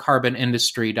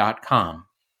zerocarboninindustry.com.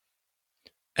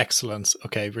 Excellent.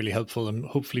 Okay, really helpful, and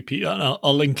hopefully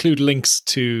I'll include links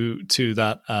to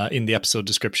that in the episode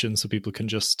description so people can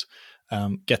just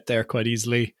get there quite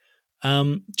easily.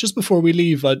 Just before we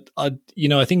leave, I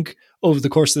think over the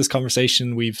course of this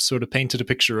conversation we've sort of painted a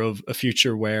picture of a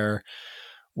future where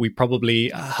we probably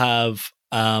have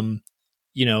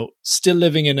still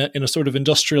living in a sort of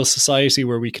industrial society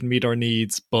where we can meet our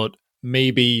needs, but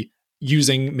maybe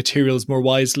using materials more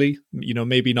wisely,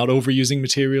 maybe not overusing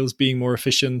materials, being more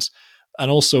efficient, and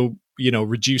also,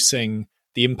 reducing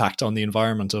the impact on the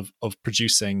environment of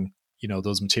producing,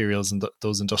 those materials and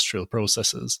those industrial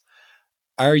processes.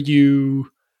 Are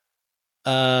you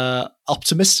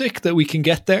optimistic that we can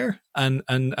get there? And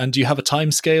do you have a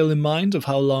time scale in mind of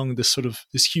how long this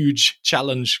huge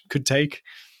challenge could take?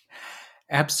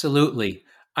 Absolutely.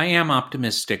 I am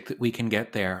optimistic that we can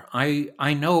get there.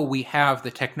 I know we have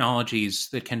the technologies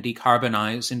that can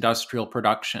decarbonize industrial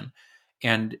production,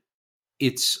 and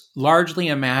it's largely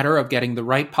a matter of getting the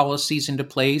right policies into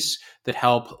place that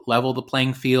help level the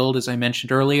playing field, as I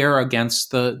mentioned earlier,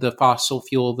 against the fossil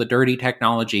fuel, the dirty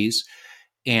technologies,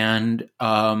 and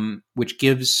which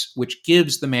gives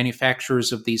the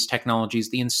manufacturers of these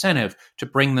technologies the incentive to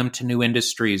bring them to new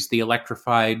industries, the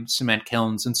electrified cement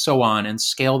kilns and so on, and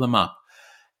scale them up.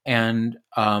 And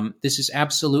this is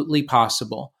absolutely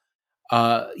possible.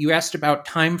 You asked about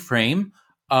time frame.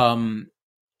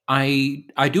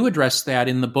 I do address that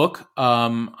in the book.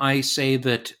 I say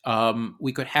that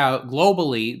we could have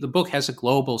globally. The book has a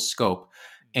global scope,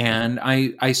 and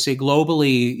I say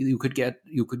globally you could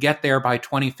get there by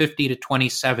 2050 to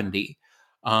 2070.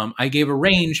 I gave a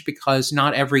range because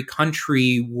not every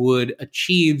country would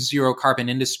achieve zero carbon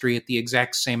industry at the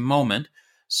exact same moment.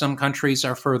 Some countries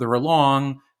are further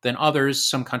along than others.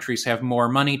 Some countries have more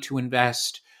money to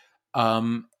invest.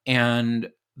 And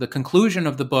the conclusion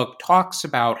of the book talks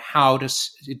about how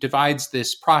it divides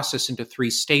this process into 3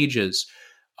 stages,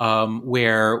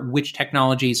 where which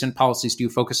technologies and policies do you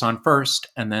focus on first,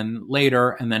 and then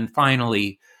later, and then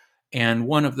finally. And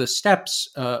one of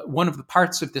the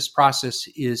parts of this process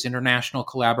is international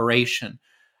collaboration.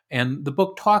 And the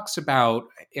book talks about,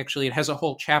 actually, it has a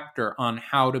whole chapter on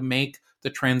how to make the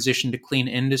transition to clean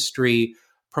industry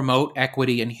promote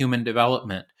equity and human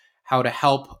development, how it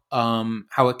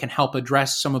can help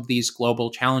address some of these global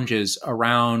challenges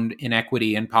around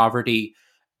inequity and poverty.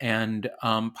 And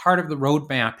part of the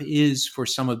roadmap is for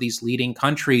some of these leading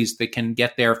countries that can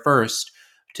get there first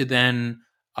to then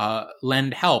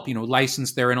lend help,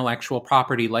 license their intellectual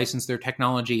property, license their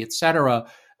technology, etc.,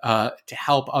 to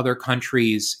help other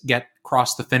countries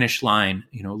cross the finish line,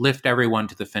 lift everyone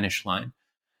to the finish line.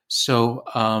 So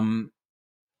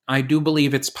I do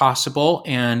believe it's possible,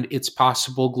 and it's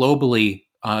possible globally,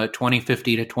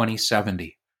 2050 to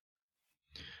 2070.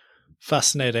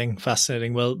 Fascinating.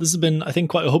 Well, this has been, I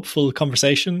think, quite a hopeful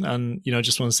conversation, and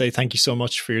just want to say thank you so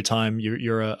much for your time.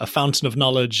 You're a fountain of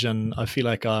knowledge, and I feel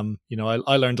like I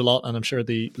learned a lot, and I'm sure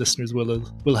the listeners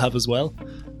will have as well.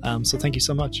 So thank you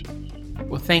so much.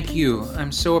 Well, thank you.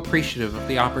 I'm so appreciative of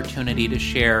the opportunity to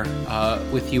share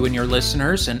with you and your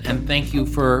listeners, and thank you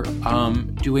for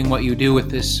doing what you do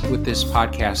with this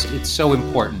podcast. It's so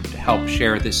important to help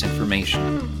share this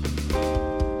information.